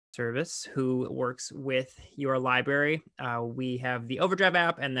service who works with your library. We have the Overdrive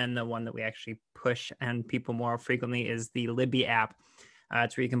app, and then the one that we actually push and people more frequently is the Libby app.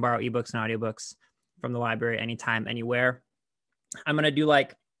 It's where you can borrow ebooks and audiobooks from the library anytime, anywhere. I'm going to do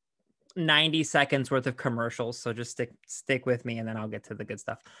like 90 seconds worth of commercials, so just stick with me, and then I'll get to the good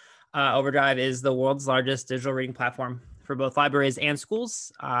stuff. Overdrive is the world's largest digital reading platform for both libraries and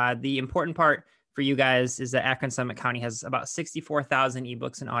schools. The important part for you guys is that Akron Summit County has about 64,000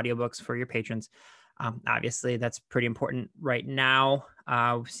 ebooks and audiobooks for your patrons. Obviously, that's pretty important right now,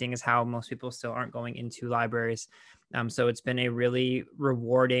 seeing as how most people still aren't going into libraries. So it's been a really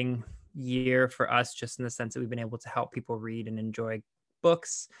rewarding year for us, just in the sense that we've been able to help people read and enjoy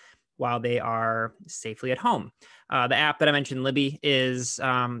books while they are safely at home. The app that I mentioned, Libby, is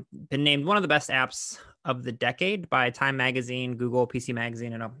been named one of the best apps of the decade by Time Magazine, Google, PC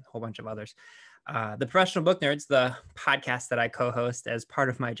Magazine, and a whole bunch of others. The Professional Book Nerds, the podcast that I co-host as part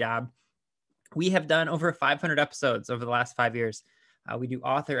of my job, we have done over 500 episodes over the last 5 years. We do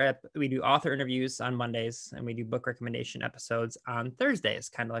author interviews on Mondays, and we do book recommendation episodes on Thursdays,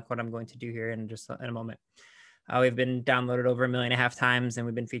 kind of like what I'm going to do here in a moment. We've been downloaded over 1.5 million times, and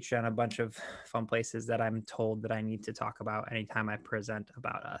we've been featured on a bunch of fun places that I'm told that I need to talk about anytime I present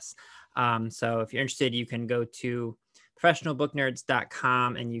about us. So if you're interested, you can go to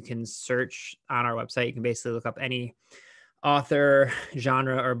professionalbooknerds.com and you can search on our website. You can basically look up any author,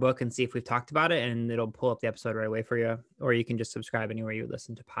 genre, or book and see if we've talked about it, and it'll pull up the episode right away for you. Or you can just subscribe anywhere you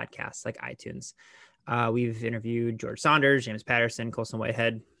listen to podcasts, like iTunes. We've interviewed George Saunders, James Patterson, Colson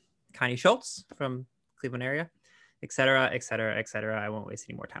Whitehead, Connie Schultz from Cleveland area, et cetera, et cetera, et cetera. I won't waste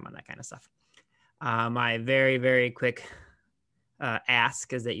any more time on that kind of stuff. My very, very quick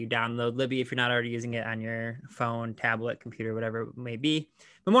ask is that you download Libby if you're not already using it on your phone, tablet, computer, whatever it may be.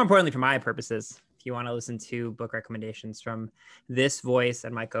 But more importantly, for my purposes, if you want to listen to book recommendations from this voice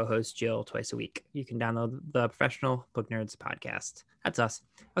and my co-host Jill twice a week, you can download the Professional Book Nerds podcast. That's us.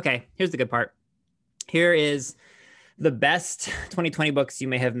 Okay, here's the good part. Here is the best 2020 books you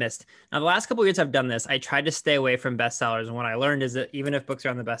may have missed. Now, the last couple of years I've done this, I tried to stay away from bestsellers. And what I learned is that even if books are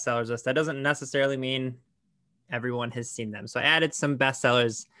on the bestsellers list, that doesn't necessarily mean everyone has seen them. So I added some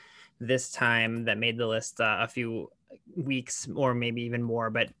bestsellers this time that made the list a few weeks or maybe even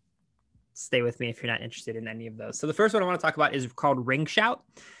more, but stay with me if you're not interested in any of those. So the first one I want to talk about is called Ring Shout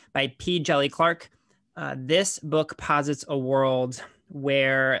by P. Djèlí Clark. This book posits a world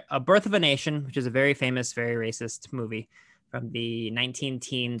where A Birth of a Nation, which is a very famous, very racist movie from the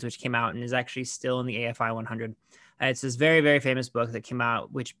 19-teens, which came out and is actually still in the AFI 100. It's this very, very famous book that came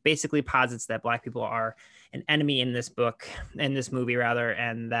out, which basically posits that Black people are an enemy in this movie,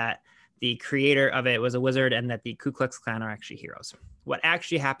 and that the creator of it was a wizard, and that the Ku Klux Klan are actually heroes. What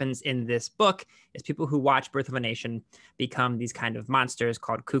actually happens in this book is people who watch Birth of a Nation become these kind of monsters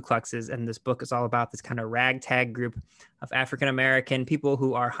called Ku Kluxes, and this book is all about this kind of ragtag group of African-American people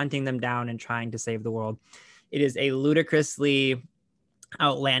who are hunting them down and trying to save the world. It is a ludicrously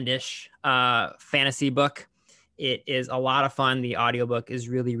outlandish fantasy book. It is a lot of fun. The audiobook is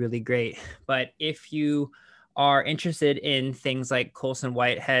really, really great. But if you are interested in things like Colson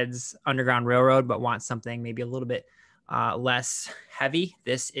Whitehead's Underground Railroad, but want something maybe a little bit less heavy,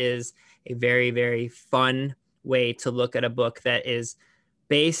 this is a very, very fun way to look at a book that is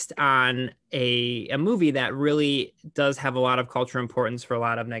based on a movie that really does have a lot of cultural importance for a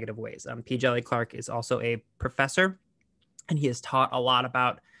lot of negative ways. P. Djèlí Clark is also a professor, and he has taught a lot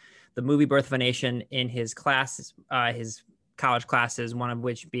about the movie Birth of a Nation in his classes, his college classes, one of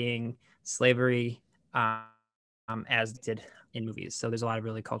which being slavery as did in movies. So there's a lot of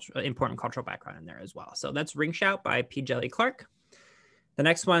really important cultural background in there as well. So that's Ring Shout by P. Djèlí Clark. The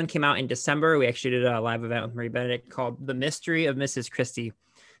next one came out in December. We actually did a live event with Marie Benedict called The Mystery of Mrs. Christie.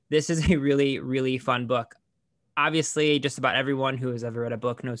 This is a really, really fun book. Obviously, just about everyone who has ever read a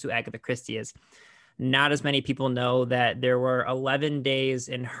book knows who Agatha Christie is. Not as many people know that there were 11 days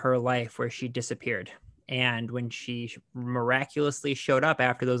in her life where she disappeared. And when she miraculously showed up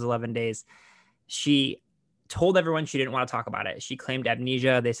after those 11 days, she told everyone she didn't want to talk about it. She claimed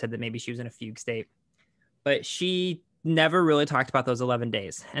amnesia. They said that maybe she was in a fugue state, but she never really talked about those 11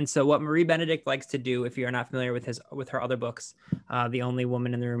 days. And so what Marie Benedict likes to do, if you're not familiar with her other books, The Only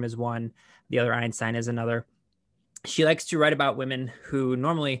Woman in the Room is one, The Other Einstein is another. She likes to write about women who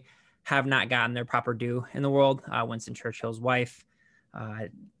normally have not gotten their proper due in the world. Winston Churchill's wife,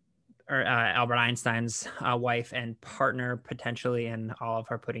 Albert Einstein's wife and partner potentially, and all of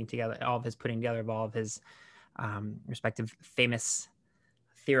his putting together of all of his respective famous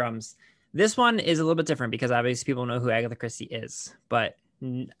theorems. This one is a little bit different because obviously people know who Agatha Christie is, but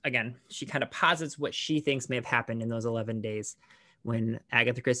again, she kind of posits what she thinks may have happened in those 11 days, when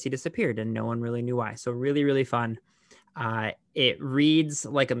Agatha Christie disappeared and no one really knew why. So really, really fun. It reads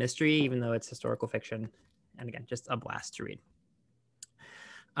like a mystery, even though it's historical fiction. And again, just a blast to read.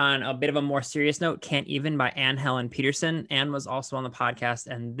 On a bit of a more serious note, Can't Even by Anne Helen Peterson. Anne was also on the podcast,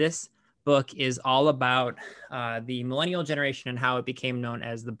 and this book is all about the millennial generation and how it became known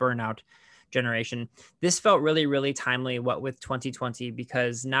as the burnout generation. This felt really, really timely, what with 2020,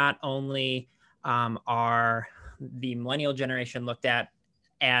 because not only are the millennial generation looked at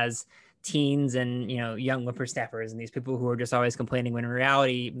as teens and young whippersnappers and these people who are just always complaining, when in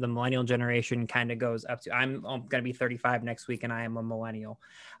reality the millennial generation kind of goes up to, I'm going to be 35 next week and I am a millennial.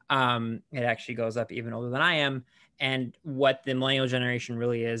 It actually goes up even older than I am. And what the millennial generation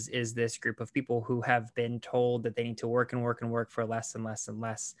really is this group of people who have been told that they need to work and work and work for less and less and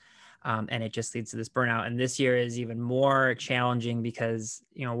less. And it just leads to this burnout. And this year is even more challenging because,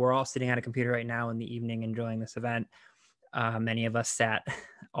 we're all sitting at a computer right now in the evening enjoying this event. Many of us sat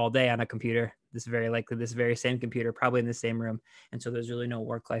all day on a computer, this very same computer, probably in the same room. And so there's really no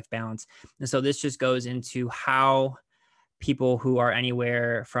work-life balance. And so this just goes into how people who are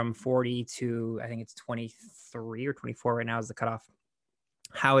anywhere from 40 to, I think it's 23 or 24 right now is the cutoff,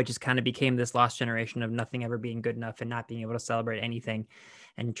 how it just kind of became this lost generation of nothing ever being good enough and not being able to celebrate anything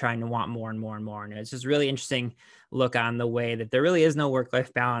and trying to want more and more and more. And it's just really interesting look on the way that there really is no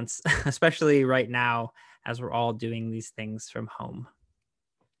work-life balance, especially right now, as we're all doing these things from home.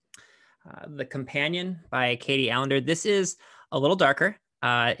 The Companion by Katie Allender. This is a little darker.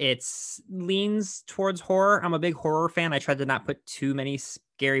 It leans towards horror. I'm a big horror fan. I tried to not put too many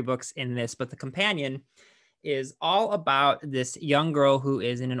scary books in this, but The Companion is all about this young girl who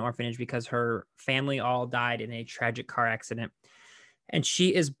is in an orphanage because her family all died in a tragic car accident. And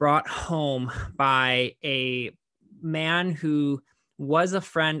she is brought home by a man who was a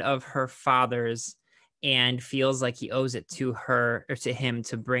friend of her father's and feels like he owes it to her or to him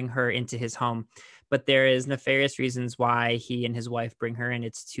to bring her into his home. But there is nefarious reasons why he and his wife bring her in.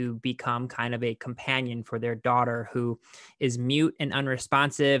 It's to become kind of a companion for their daughter, who is mute and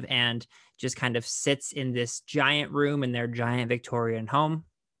unresponsive and just kind of sits in this giant room in their giant Victorian home.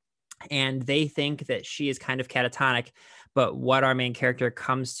 And they think that she is kind of catatonic. But what our main character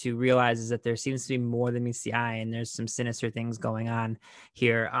comes to realize is that there seems to be more than meets the eye, and there's some sinister things going on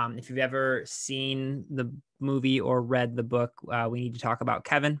here. If you've ever seen the movie or read the book, We Need to Talk About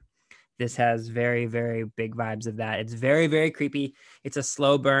Kevin. This has very, very big vibes of that. It's very, very creepy. It's a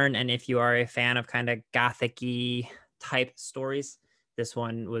slow burn. And if you are a fan of kind of gothic-y type stories, this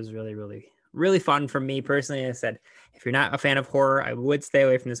one was really, really, really fun for me personally. I said, if you're not a fan of horror, I would stay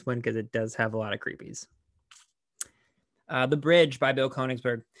away from this one because it does have a lot of creepies. The Bridge by Bill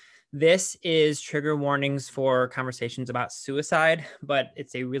Konigsberg. This is trigger warnings for conversations about suicide, but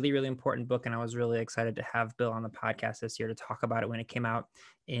it's a really, really important book. And I was really excited to have Bill on the podcast this year to talk about it when it came out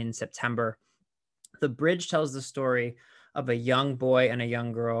in September. The Bridge tells the story of a young boy and a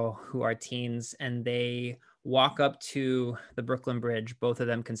young girl who are teens, and they walk up to the Brooklyn Bridge, both of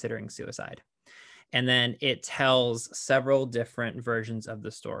them considering suicide. And then it tells several different versions of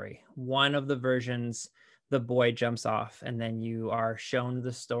the story. One of the versions, the boy jumps off, and then you are shown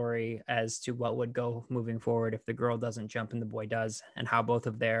the story as to what would go moving forward if the girl doesn't jump and the boy does, and how both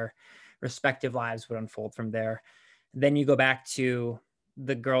of their respective lives would unfold from there. Then you go back to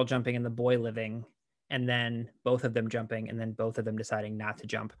the girl jumping and the boy living, and then both of them jumping, and then both of them deciding not to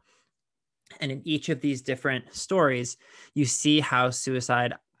jump. And in each of these different stories, you see how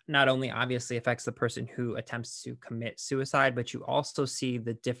suicide not only obviously affects the person who attempts to commit suicide, but you also see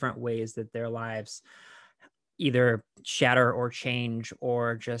the different ways that their lives either shatter or change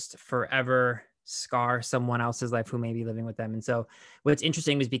or just forever scar someone else's life who may be living with them. And so what's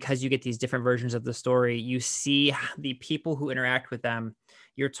interesting is because you get these different versions of the story, you see the people who interact with them.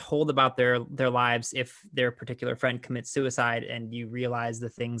 You're told about their lives if their particular friend commits suicide, and you realize the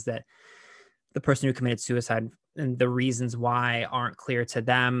things that the person who committed suicide and the reasons why aren't clear to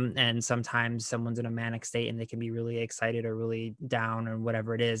them. And sometimes someone's in a manic state and they can be really excited or really down or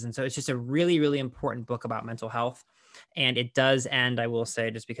whatever it is. And so it's just a really, really important book about mental health. And it does end, I will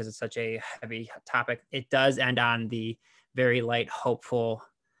say, just because it's such a heavy topic, it does end on the very light, hopeful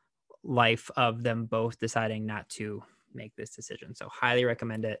life of them both deciding not to make this decision. So highly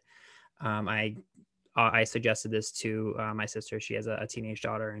recommend it. I suggested this to my sister. She has a teenage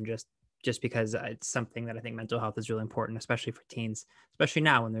daughter, and just because it's something that I think mental health is really important, especially for teens, especially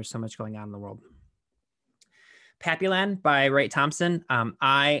now when there's so much going on in the world. Pappyland by Wright Thompson.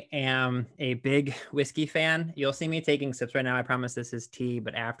 I am a big whiskey fan. You'll see me taking sips right now. I promise this is tea,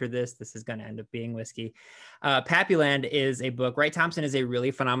 but after this is going to end up being whiskey. Pappyland is a book. Wright Thompson is a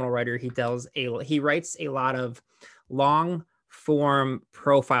really phenomenal writer. He writes a lot of long form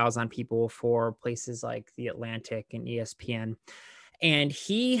profiles on people for places like The Atlantic and ESPN. And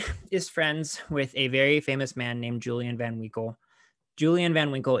he is friends with a very famous man named Julian Van Winkle. Julian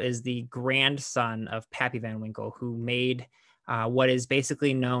Van Winkle is the grandson of Pappy Van Winkle, who made what is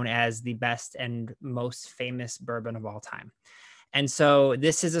basically known as the best and most famous bourbon of all time. And so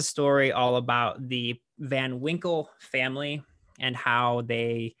this is a story all about the Van Winkle family and how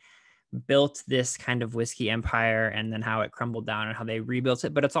they built this kind of whiskey empire and then how it crumbled down and how they rebuilt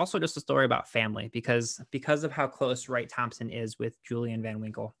it. But it's also just a story about family because of how close Wright Thompson is with Julian Van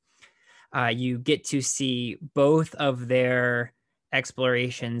Winkle. You get to see both of their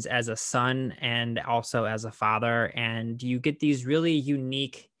explorations as a son and also as a father. And you get these really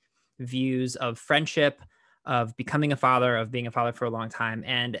unique views of friendship, of becoming a father, of being a father for a long time.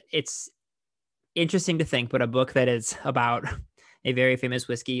 And it's interesting to think, but a book that is about a very famous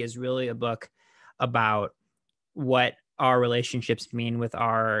whiskey is really a book about what our relationships mean with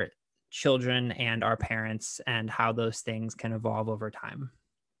our children and our parents and how those things can evolve over time.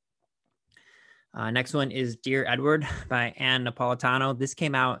 Next one is Dear Edward by Anne Napolitano. This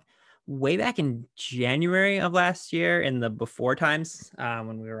came out way back in January of last year in the before times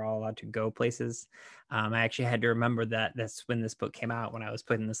when we were all allowed to go places. I actually had to remember that that's when this book came out when I was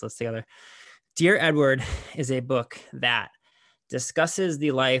putting this list together. Dear Edward is a book that discusses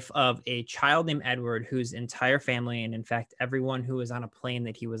the life of a child named Edward whose entire family, and in fact, everyone who was on a plane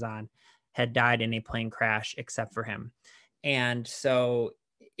that he was on, had died in a plane crash except for him. And so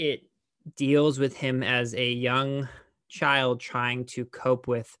it deals with him as a young child trying to cope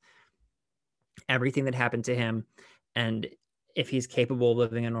with everything that happened to him and if he's capable of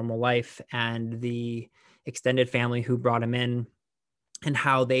living a normal life, and the extended family who brought him in and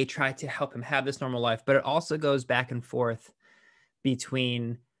how they try to help him have this normal life. But it also goes back and forth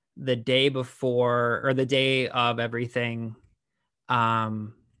between the day before or the day of everything.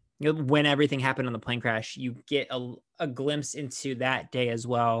 When everything happened on the plane crash, you get a glimpse into that day as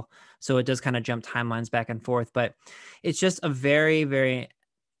well. So it does kind of jump timelines back and forth, but it's just a very, very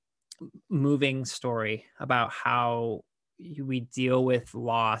moving story about how we deal with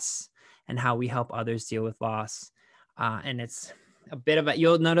loss and how we help others deal with loss. And it's a bit of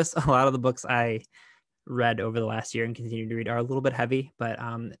you'll notice a lot of the books I read over the last year and continue to read are a little bit heavy, but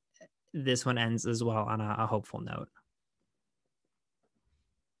this one ends as well on a hopeful note.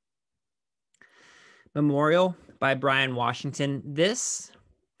 Memorial by Brian Washington. This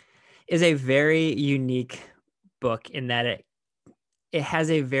is a very unique book in that it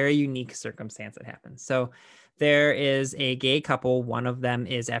has a very unique circumstance that happens. So there is a gay couple. One of them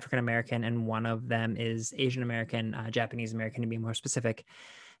is African-American and one of them is Asian-American, Japanese-American to be more specific.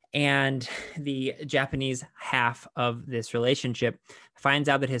 And the Japanese half of this relationship finds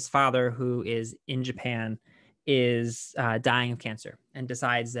out that his father, who is in Japan, is dying of cancer, and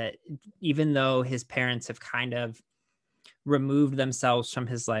decides that even though his parents have kind of removed themselves from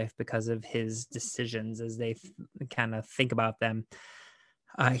his life because of his decisions as they kind of think about them,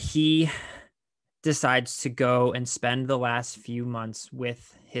 he decides to go and spend the last few months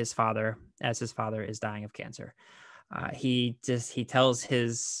with his father as his father is dying of cancer. He tells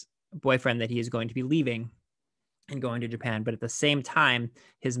his boyfriend that he is going to be leaving and going to Japan, but at the same time,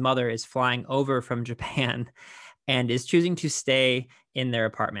 his mother is flying over from Japan and is choosing to stay in their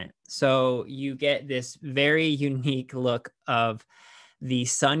apartment. So you get this very unique look of the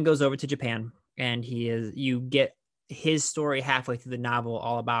son goes over to Japan, and you get his story halfway through the novel,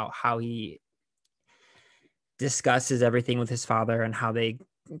 all about how he discusses everything with his father and how they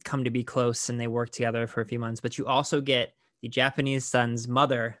come to be close and they work together for a few months. But you also get the Japanese son's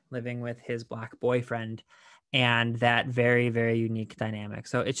mother living with his Black boyfriend and that very, very unique dynamic.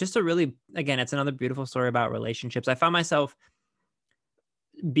 So it's just it's another beautiful story about relationships. I found myself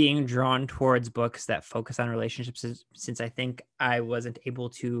being drawn towards books that focus on relationships since I think I wasn't able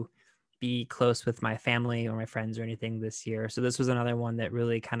to be close with my family or my friends or anything this year. So this was another one that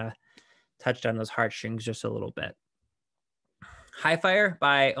really kind of touched on those heartstrings just a little bit. High Fire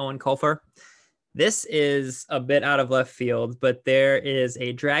by Eoin Colfer. This is a bit out of left field, but there is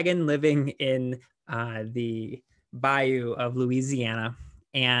a dragon living in the bayou of Louisiana,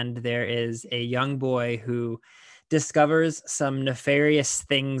 and there is a young boy who discovers some nefarious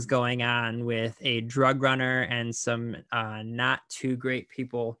things going on with a drug runner and some not too great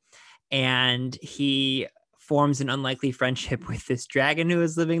people, and he forms an unlikely friendship with this dragon who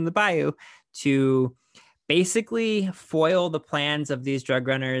is living in the bayou to basically foil the plans of these drug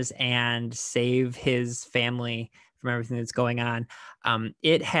runners and save his family from everything that's going on.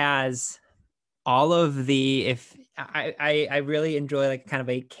 It has all of the, if I really enjoy like kind of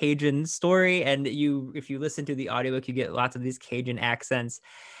a Cajun story. And if you listen to the audiobook, you get lots of these Cajun accents.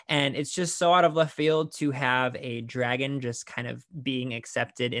 And it's just so out of left field to have a dragon just kind of being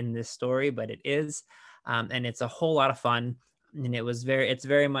accepted in this story, but it is. And it's a whole lot of fun. And it's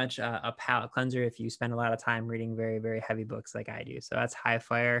very much a palate cleanser if you spend a lot of time reading very, very heavy books like I do. So that's High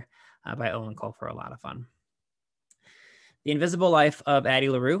Fire by Owen Colfer, a lot of fun. The Invisible Life of Addie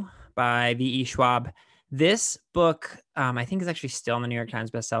LaRue by V.E. Schwab. This book, I think, is actually still on the New York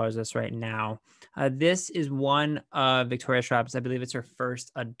Times bestsellers list right now. This is one of Victoria Schwab's, I believe it's her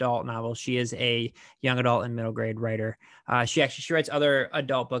first adult novel. She is a young adult and middle grade writer. She writes other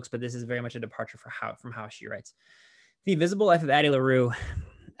adult books, but this is very much a departure from how she writes. The Invisible Life of Addie LaRue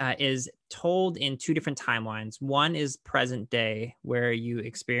is told in two different timelines. One is present day, where you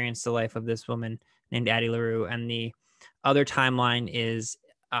experience the life of this woman named Addie LaRue, and the other timeline is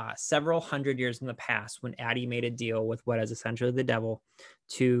several hundred years in the past, when Addie made a deal with what is essentially the devil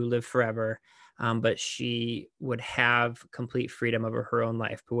to live forever, but she would have complete freedom over her own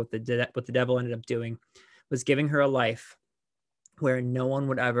life. But what the devil ended up doing was giving her a life where no one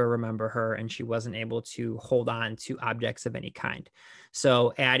would ever remember her, and she wasn't able to hold on to objects of any kind.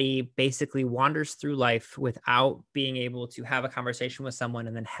 So Addie basically wanders through life without being able to have a conversation with someone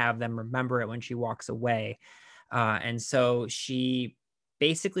and then have them remember it when she walks away. And so she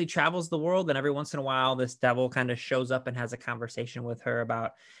basically travels the world, and every once in a while this devil kind of shows up and has a conversation with her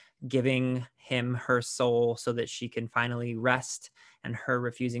about giving him her soul so that she can finally rest, and her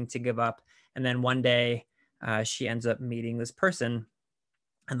refusing to give up. And then one day she ends up meeting this person,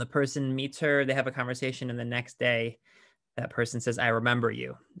 and the person meets her, they have a conversation, and the next day that person says, "I remember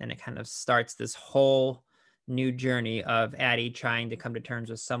you." And it kind of starts this whole new journey of Addie trying to come to terms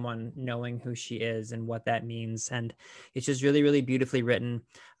with someone, knowing who she is and what that means. And it's just really, really beautifully written.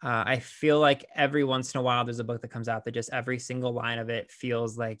 I feel like every once in a while there's a book that comes out that just every single line of it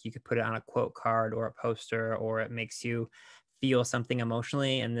feels like you could put it on a quote card or a poster, or it makes you feel something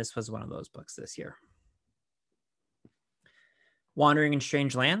emotionally. And this was one of those books this year. Wandering in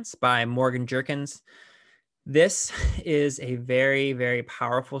Strange Lands by Morgan Jerkins. This is a very, very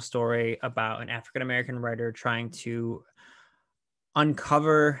powerful story about an African-American writer trying to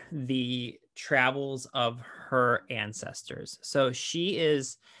uncover the travels of her ancestors. So she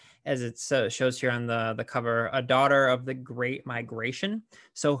is, as it shows here on the cover, a daughter of the Great Migration.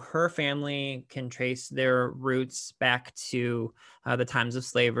 So her family can trace their roots back to the times of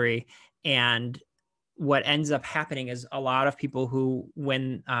slavery. And what ends up happening is a lot of people who,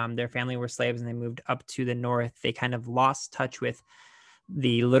 when their family were slaves and they moved up to the north, they kind of lost touch with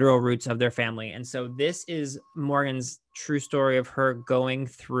the literal roots of their family. And so this is Morgan's true story of her going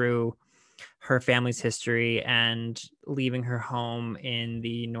through her family's history and leaving her home in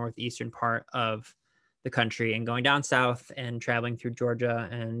the northeastern part of the country and going down south and traveling through Georgia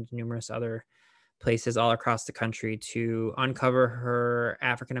and numerous other places all across the country to uncover her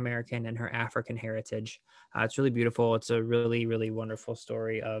African-American and her African heritage. It's really beautiful. It's a really, really wonderful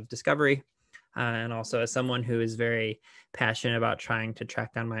story of discovery. And also, as someone who is very passionate about trying to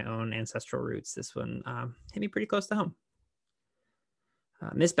track down my own ancestral roots, this one hit me pretty close to home.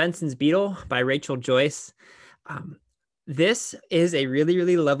 Miss Benson's Beetle by Rachel Joyce. This is a really,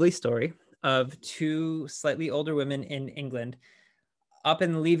 really lovely story of two slightly older women in England up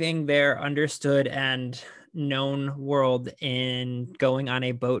and leaving their understood and known world in going on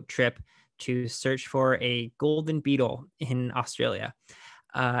a boat trip to search for a golden beetle in Australia.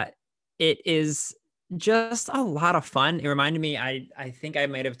 It is just a lot of fun. It reminded me, I think I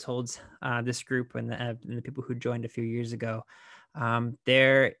might have told this group and the people who joined a few years ago,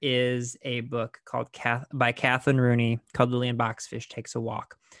 there is a book called by Kathleen Rooney called Lillian Boxfish Takes a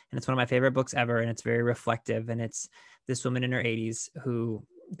Walk. And it's one of my favorite books ever. And it's very reflective. And it's this woman in her 80s who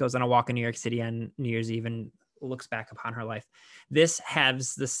goes on a walk in New York City on New Year's Eve and looks back upon her life. This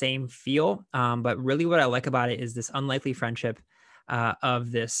has the same feel, but really what I like about it is this unlikely friendship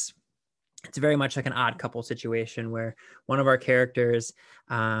of this. It's very much like an Odd Couple situation where one of our characters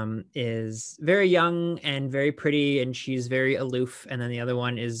is very young and very pretty, and she's very aloof. And then the other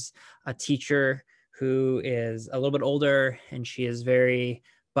one is a teacher who is a little bit older, and she is very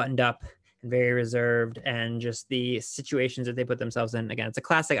buttoned up and very reserved, and just the situations that they put themselves in. Again, it's a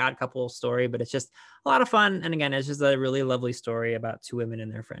classic Odd Couple story, but it's just a lot of fun. And again, it's just a really lovely story about two women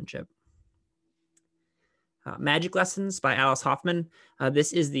and their friendship. Magic Lessons by Alice Hoffman.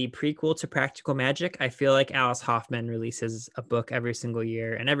 This is the prequel to Practical Magic. I feel like Alice Hoffman releases a book every single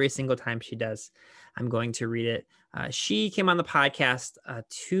year, and every single time she does, I'm going to read it. She came on the podcast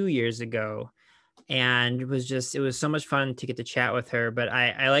 2 years ago, and it was so much fun to get to chat with her. But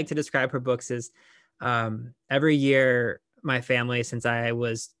I like to describe her books as Every year, my family, since I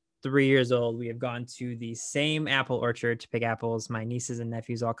was 3 years old, we have gone to the same apple orchard to pick apples. My nieces and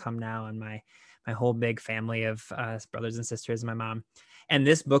nephews all come now, and my whole big family of brothers and sisters, and my mom. And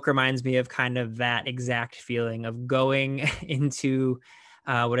this book reminds me of kind of that exact feeling of going into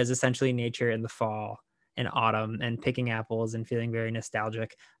what is essentially nature in the fall and autumn and picking apples and feeling very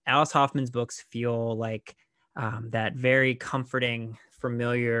nostalgic. Alice Hoffman's books feel like that very comforting,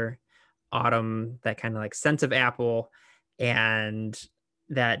 familiar autumn, that kind of like scent of apple and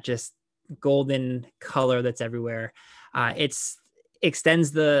that just golden color that's everywhere. It's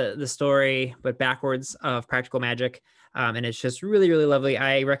extends the story, but backwards of Practical Magic. And it's just really, really lovely.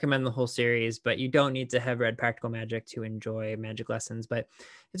 I recommend the whole series, but you don't need to have read Practical Magic to enjoy magic lessons. But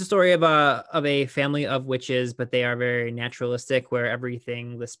it's a story of a family of witches, but they are very naturalistic, where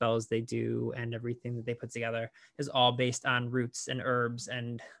everything, the spells they do and everything that they put together is all based on roots and herbs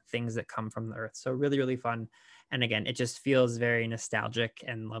and things that come from the earth. So really, really fun. And again, it just feels very nostalgic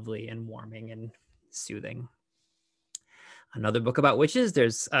and lovely and warming and soothing. Another book about witches.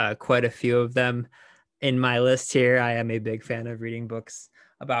 There's quite a few of them in my list here. I am a big fan of reading books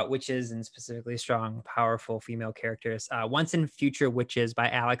about witches and specifically strong, powerful female characters. Once and Future Witches by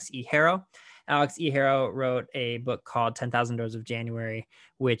Alix E. Harrow. Alix E. Harrow wrote a book called 10,000 Doors of January,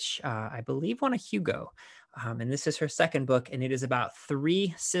 which I believe won a Hugo. And this is her second book, and it is about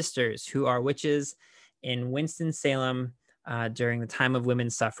 3 sisters who are witches in Winston-Salem during the time of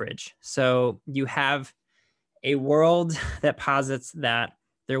women's suffrage. So you have a world that posits that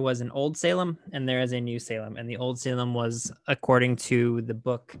there was an old Salem and there is a new Salem. And the old Salem was, according to the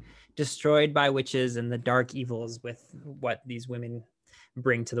book, destroyed by witches and the dark evils with what these women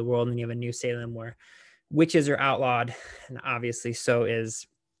bring to the world. And you have a new Salem where witches are outlawed, and obviously so is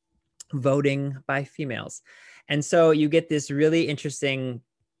voting by females. And so you get this really interesting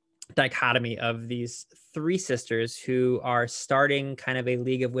dichotomy of these 3 sisters who are starting kind of a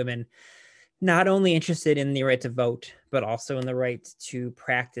League of Women, not only interested in the right to vote, but also in the right to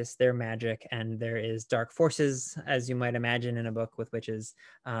practice their magic. And there is dark forces, as you might imagine in a book with witches.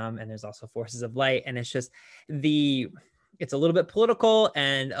 And there's also forces of light. And it's just it's a little bit political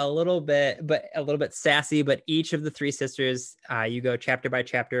and a little bit sassy, but each of the 3 sisters, you go chapter by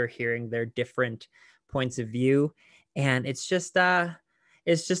chapter, hearing their different points of view. And it's just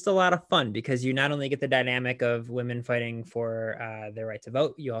a lot of fun, because you not only get the dynamic of women fighting for their right to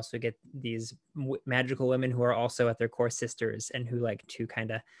vote, you also get these magical women who are also at their core sisters and who like to kind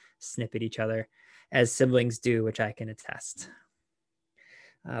of snip at each other as siblings do, which I can attest.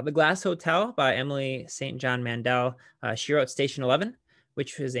 The Glass Hotel by Emily St. John Mandel. She wrote Station 11,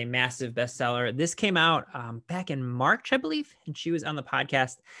 which was a massive bestseller. This came out back in March, I believe, and she was on the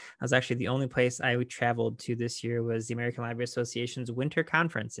podcast. I was actually the only place I traveled to this year was the American Library Association's Winter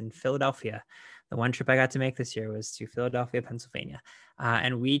Conference in Philadelphia. The one trip I got to make this year was to Philadelphia, Pennsylvania.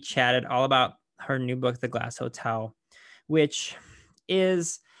 And we chatted all about her new book, The Glass Hotel, which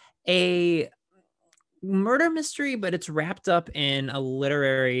is a murder mystery, but it's wrapped up in a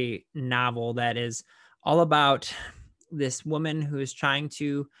literary novel that is all about this woman who is trying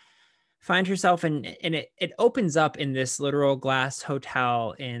to find herself, and it opens up in this literal glass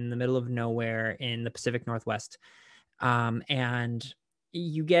hotel in the middle of nowhere in the Pacific Northwest. And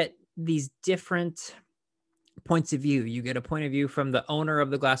you get these different points of view. You get a point of view from the owner of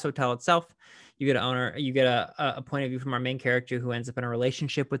the glass hotel itself. You get a point of view from our main character who ends up in a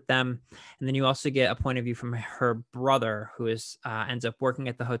relationship with them. And then you also get a point of view from her brother who ends up working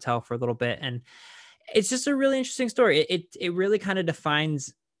at the hotel for a little bit. And it's just a really interesting story. It really kind of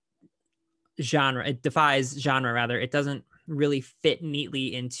defines genre. It defies genre, rather. It doesn't really fit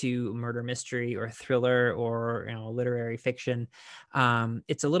neatly into murder mystery or thriller or literary fiction.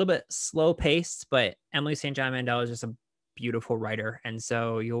 It's a little bit slow paced, but Emily St. John Mandel is just a beautiful writer, and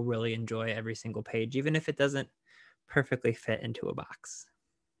so you'll really enjoy every single page, even if it doesn't perfectly fit into a box.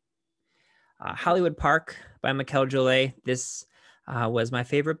 Hollywood Park by Mikel Jollay. This was my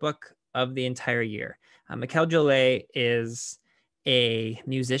favorite book of the entire year. Mikel Jollay is a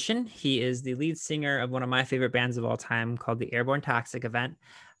musician. He is the lead singer of one of my favorite bands of all time called the Airborne Toxic Event.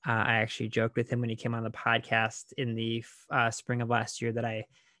 I actually joked with him when he came on the podcast in the spring of last year that I,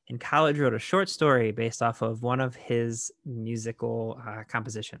 in college, wrote a short story based off of one of his musical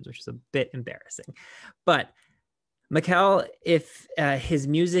compositions, which is a bit embarrassing. But Mikel, if his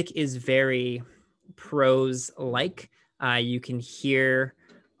music is very prose-like, you can hear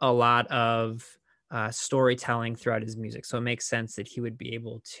a lot of storytelling throughout his music. So it makes sense that he would be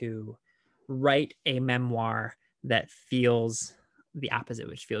able to write a memoir that feels the opposite,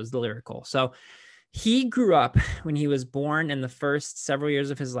 which feels lyrical. So He grew up when he was born in the first several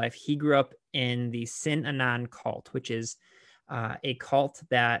years of his life. He grew up in the Sin Anon cult, which is a cult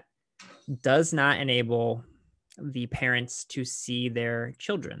that does not enable the parents to see their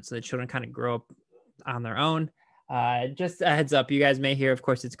children. So the children kind of grow up on their own. Just a heads up, you guys may hear, of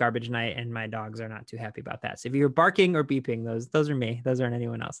course, it's garbage night, and my dogs are not too happy about that. So if you're barking or beeping, those are me. Those aren't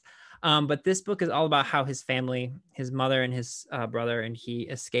anyone else. But this book is all about how his family, his mother and his brother, and he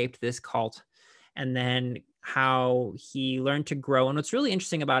escaped this cult, and then how he learned to grow. And what's really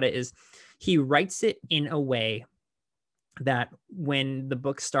interesting about it is he writes it in a way that when the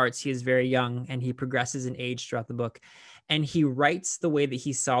book starts, he is very young and he progresses in age throughout the book. And he writes the way that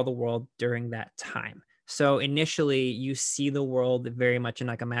he saw the world during that time. So initially, you see the world very much in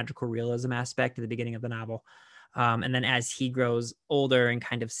like a magical realism aspect at the beginning of the novel. And then as he grows older and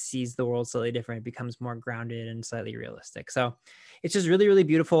kind of sees the world slightly different, it becomes more grounded and slightly realistic. So it's just really, really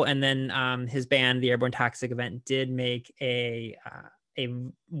beautiful. And then his band, the Airborne Toxic Event, did make a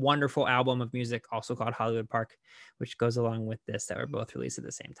wonderful album of music also called Hollywood Park, which goes along with this, that were both released at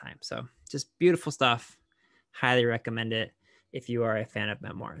the same time. So just beautiful stuff. Highly recommend it if you are a fan of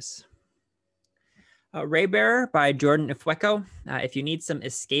memoirs. Raybearer by Jordan Ifueko. If you need some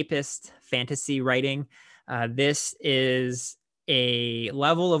escapist fantasy writing, this is a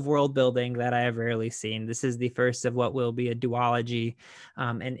level of world building that I have rarely seen. This is the first of what will be a duology,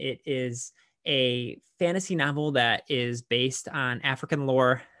 and it is a fantasy novel that is based on African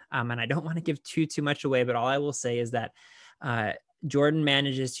lore. And I don't want to give too much away, but all I will say is that Jordan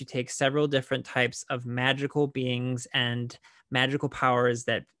manages to take several different types of magical beings and magical powers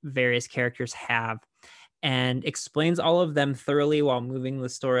that various characters have, and explains all of them thoroughly while moving the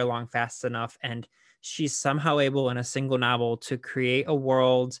story along fast enough. And she's somehow able in a single novel to create a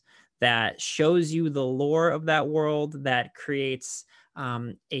world that shows you the lore of that world, that creates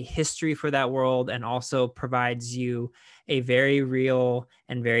a history for that world, and also provides you a very real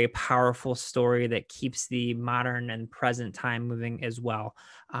and very powerful story that keeps the modern and present time moving as well.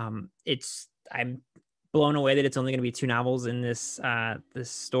 I'm blown away that it's only going to be 2 novels in this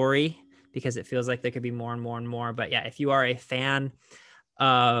story, because it feels like there could be more and more and more. But yeah, if you are a fan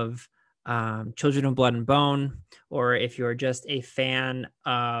of Children of Blood and Bone, or if you're just a fan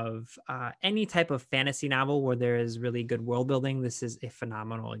of any type of fantasy novel where there is really good world building, this is a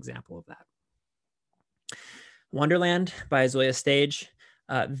phenomenal example of that. Wonderland by Zoya Stage.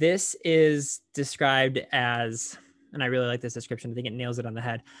 This is described as, and I really like this description, I think it nails it on the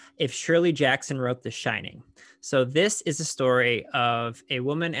head, if Shirley Jackson wrote The Shining. So this is a story of a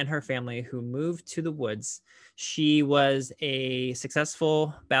woman and her family who moved to the woods. She was a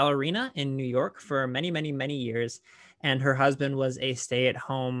successful ballerina in New York for many, many, many years. And her husband was a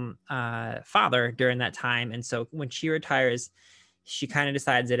stay-at-home father during that time. And so when she retires, she kind of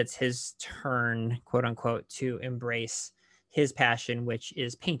decides that it's his turn, quote unquote, to embrace his passion, which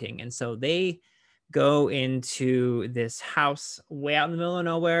is painting. And so they go into this house way out in the middle of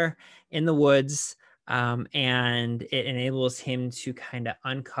nowhere in the woods. And it enables him to kind of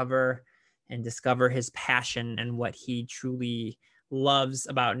uncover and discover his passion and what he truly loves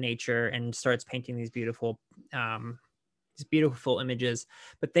about nature, and starts painting these beautiful images.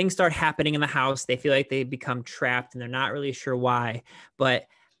 But things start happening in the house. They feel like they become trapped and they're not really sure why. But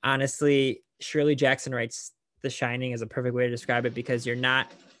honestly, Shirley Jackson writes The Shining is a perfect way to describe it, because you're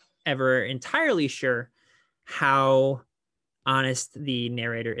not ever entirely sure how honest the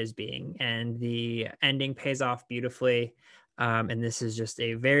narrator is being, and the ending pays off beautifully. And this is just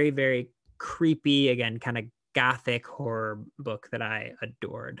a very, very creepy, again, kind of gothic horror book that I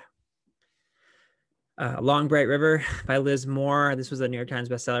adored. Long Bright River by Liz Moore. This was a New York Times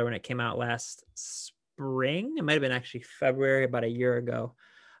bestseller when it came out last spring. It might have been actually February, about a year ago.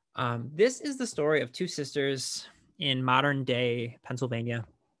 This is the story of 2 sisters in modern day Pennsylvania.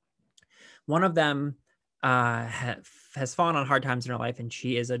 One of them has fallen on hard times in her life, and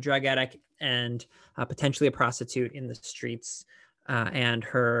she is a drug addict and potentially a prostitute in the streets. And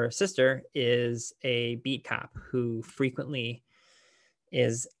her sister is a beat cop who frequently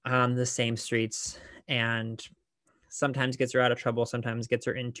is on the same streets and sometimes gets her out of trouble, sometimes gets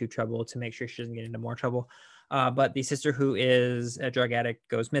her into trouble to make sure she doesn't get into more trouble. But the sister, who is a drug addict,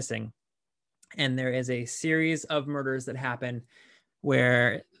 goes missing. And there is a series of murders that happen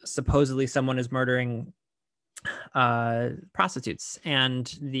where supposedly someone is murdering prostitutes.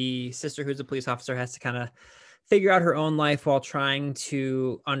 And the sister, who's a police officer, has to kind of figure out her own life while trying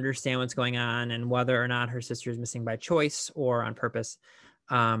to understand what's going on and whether or not her sister is missing by choice or on purpose.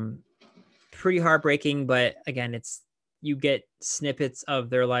 Pretty heartbreaking, but again, you get snippets of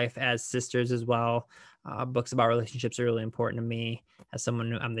their life as sisters as well. books about relationships are really important to me as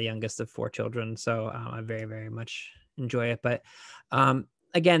someone I'm the youngest of 4 children. So I very, very much enjoy it. But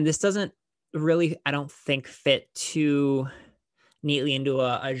again, this doesn't really, I don't think, fit too neatly into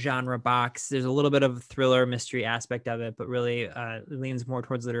a genre box. There's a little bit of thriller mystery aspect of it, but really it leans more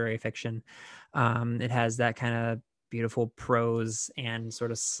towards literary fiction. It has that kind of beautiful prose and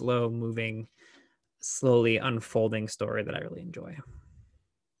sort of slow moving, slowly unfolding story that I really enjoy.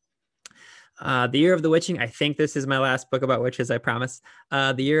 The Year of the Witching. I think this is my last book about witches, I promise.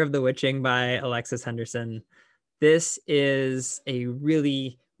 The Year of the Witching by Alexis Henderson. This is a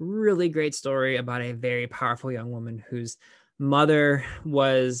really, really great story about a very powerful young woman whose mother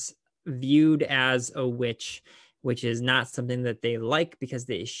was viewed as a witch, which is not something that they like because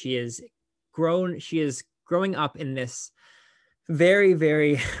she is growing up in this very,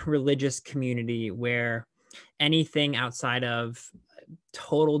 very religious community where anything outside of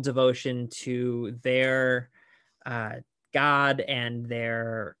total devotion to their God and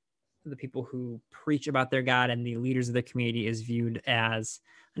the people who preach about their God and the leaders of the community is viewed as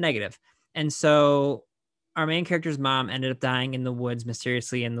a negative. And so our main character's mom ended up dying in the woods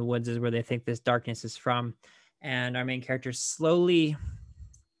mysteriously, and the woods is where they think this darkness is from. And our main character slowly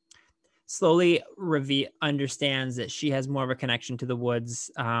understands that she has more of a connection to the woods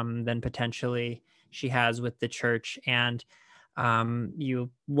than potentially she has with the church. And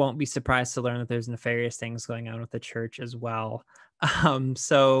you won't be surprised to learn that there's nefarious things going on with the church as well.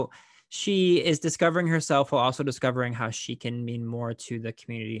 So she is discovering herself while also discovering how she can mean more to the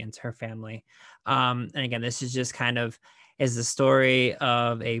community and to her family. And again, this is just kind of is the story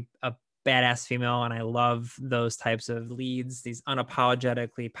of a badass female, and I love those types of leads, these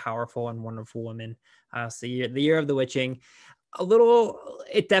unapologetically powerful and wonderful women. So the Year of the Witching,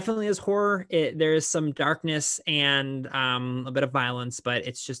 it definitely is horror. There is some darkness and a bit of violence, but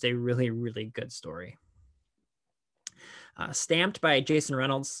it's just a really, really good story. Stamped by Jason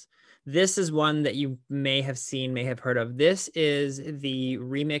Reynolds. This is one that you may have seen, may have heard of. This is the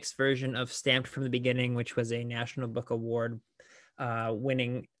remix version of Stamped from the Beginning, which was a National Book Award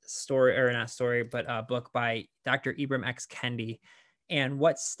winning book by Dr. Ibram X. Kendi. And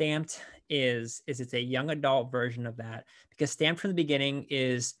what Stamped is it's a young adult version of that, because Stamped from the Beginning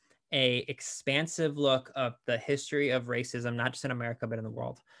is a expansive look of the history of racism, not just in America, but in the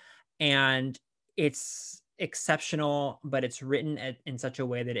world. And it's exceptional, but it's written in such a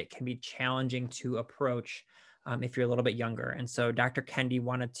way that it can be challenging to approach if you're a little bit younger. And so Dr. Kendi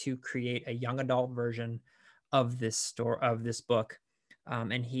wanted to create a young adult version of this book.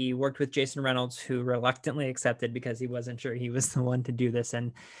 And he worked with Jason Reynolds, who reluctantly accepted because he wasn't sure he was the one to do this,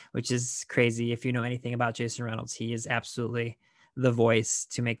 and which is crazy. If you know anything about Jason Reynolds, he is absolutely the voice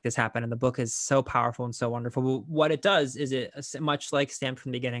to make this happen. And the book is so powerful and so wonderful. What it does is it, much like Stamped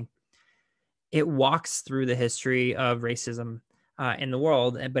from the Beginning, it walks through the history of racism in the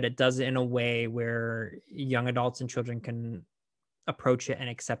world, but it does it in a way where young adults and children can approach it and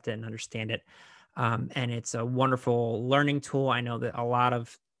accept it and understand it. And it's a wonderful learning tool. I know that a lot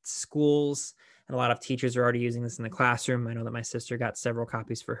of schools and a lot of teachers are already using this in the classroom. I know that my sister got several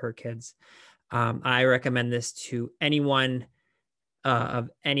copies for her kids. I recommend this to anyone of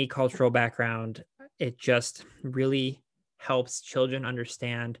any cultural background. It just really helps children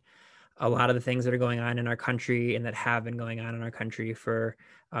understand a lot of the things that are going on in our country and that have been going on in our country for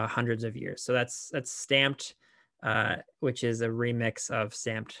hundreds of years. So that's Stamped, which is a remix of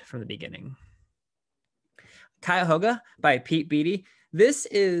Stamped from the Beginning. Cuyahoga by Pete Beattie. This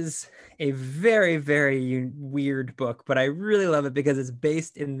is a very, very weird book, but I really love it because it's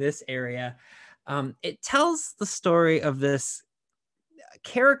based in this area. It tells the story of this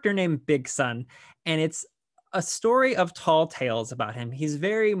character named Big Sun, and it's a story of tall tales about him. He's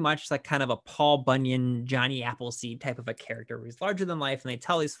very much like kind of a Paul Bunyan, Johnny Appleseed type of a character where he's larger than life, and they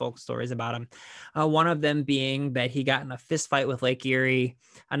tell these folk stories about him. One of them being that he got in a fist fight with Lake Erie.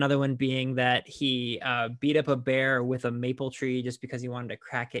 Another one being that he beat up a bear with a maple tree just because he wanted to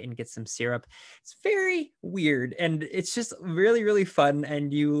crack it and get some syrup. It's very weird, and it's just really, really fun.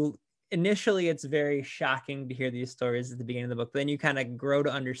 And initially it's very shocking to hear these stories at the beginning of the book, but then you kind of grow to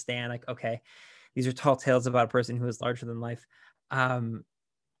understand, like, okay, these are tall tales about a person who is larger than life. And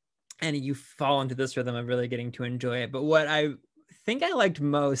you fall into this rhythm of really getting to enjoy it. But what I think I liked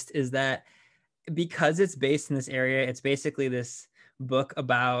most is that because it's based in this area, it's basically this book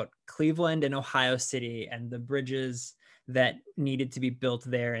about Cleveland and Ohio City and the bridges that needed to be built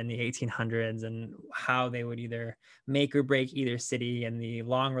there in the 1800s and how they would either make or break either city and the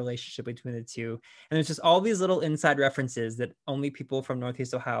long relationship between the two. And there's just all these little inside references that only people from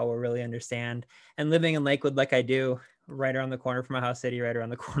Northeast Ohio will really understand. And living in Lakewood like I do, right around the corner from my house city, right around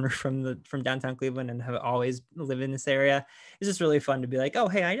the corner from downtown Cleveland, and have always lived in this area. It's just really fun to be like, oh,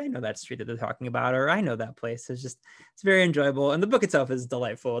 hey, I know that street that they're talking about, or I know that place. It's very enjoyable. And the book itself is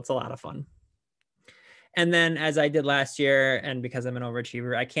delightful. It's a lot of fun. And then, as I did last year, and because I'm an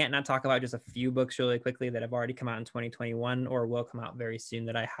overachiever, I can't not talk about just a few books really quickly that have already come out in 2021 or will come out very soon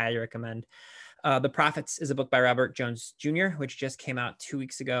that I highly recommend. The Prophets is a book by Robert Jones Jr., which just came out 2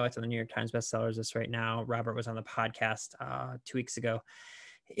 weeks ago. It's on the New York Times bestsellers list right now. Robert was on the podcast 2 weeks ago.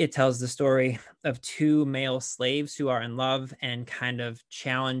 It tells the story of two male slaves who are in love and kind of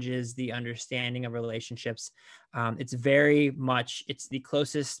challenges the understanding of relationships. It's the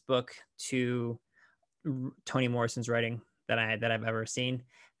closest book to Toni Morrison's writing that I've ever seen.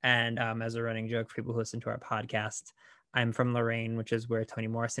 And as a running joke for people who listen to our podcast, I'm from Lorraine, which is where Toni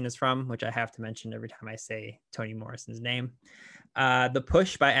Morrison is from, which I have to mention every time I say Toni Morrison's name. The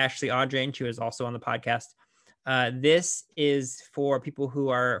Push by Ashley Audrain, who is also on the podcast. This is for people who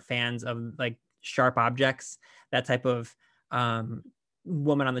are fans of like sharp objects, that type of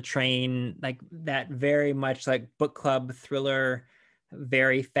Woman on the Train, like that very much like book club thriller,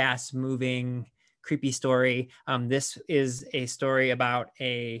 very fast moving, creepy story. This is a story about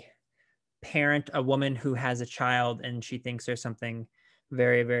a woman who has a child, and she thinks there's something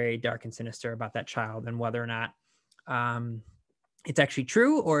very, very dark and sinister about that child, and whether or not it's actually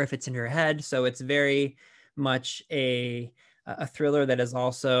true or if it's in her head. So it's very much a thriller that is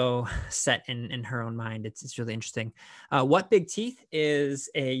also set in her own mind. It's really interesting. What Big Teeth is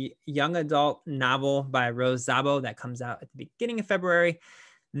a young adult novel by Rose Zabo that comes out at the beginning of February.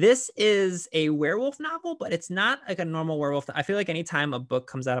 This is a werewolf novel, but it's not like a normal werewolf. I feel like anytime a book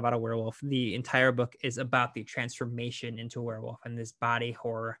comes out about a werewolf, the entire book is about the transformation into a werewolf and this body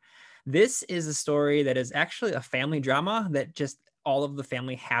horror. This is a story that is actually a family drama that just all of the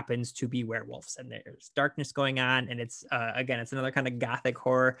family happens to be werewolves, and there's darkness going on. And it's, again, it's another kind of gothic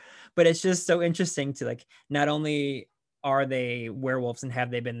horror, but it's just so interesting to like, not only are they werewolves and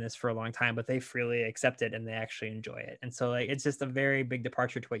have they been this for a long time, but they freely accept it and they actually enjoy it. And so like, it's just a very big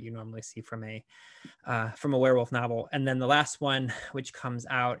departure to what you normally see from a werewolf novel. And then the last one, which comes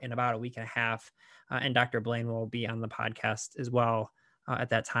out in about a week and a half, and Dr. Blaine will be on the podcast as well at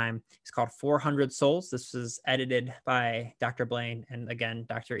that time. It's called 400 Souls. This was edited by Dr. Blaine and again,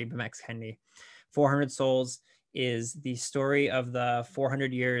 Dr. Ibram X. Kendi. 400 Souls is the story of the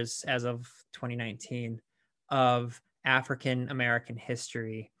 400 years as of 2019 of African American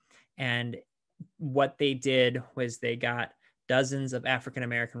history. And what they did was they got dozens of African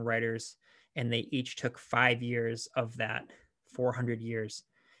American writers, and they each took 5 years of that 400 years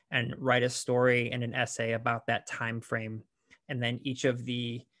and write a story and an essay about that time frame. And then each of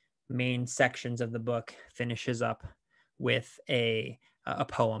the main sections of the book finishes up with a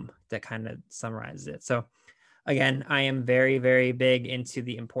poem that kind of summarizes it. So again, I am very, very big into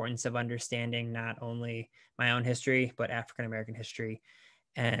the importance of understanding not only my own history, but African American history.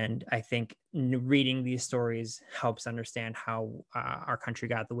 And I think reading these stories helps understand how our country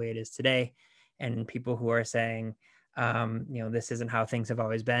got the way it is today. And people who are saying, this isn't how things have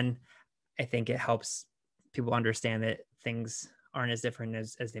always been, I think it helps people understand that things aren't as different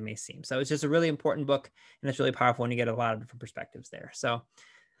as they may seem. So it's just a really important book, and it's really powerful, and you get a lot of different perspectives there. So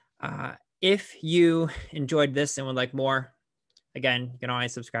if you enjoyed this and would like more, again, you can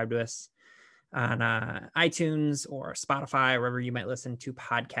always subscribe to us on iTunes or Spotify, wherever you might listen to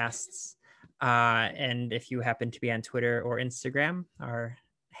podcasts. And if you happen to be on Twitter or Instagram, our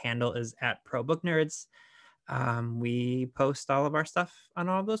handle is @ProBookNerds. We post all of our stuff on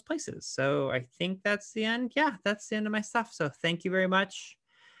all of those places. So I think that's the end. Yeah, that's the end of my stuff. So thank you very much.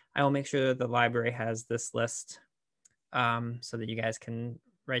 I will make sure that the library has this list so that you guys can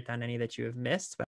write down any that you have missed. But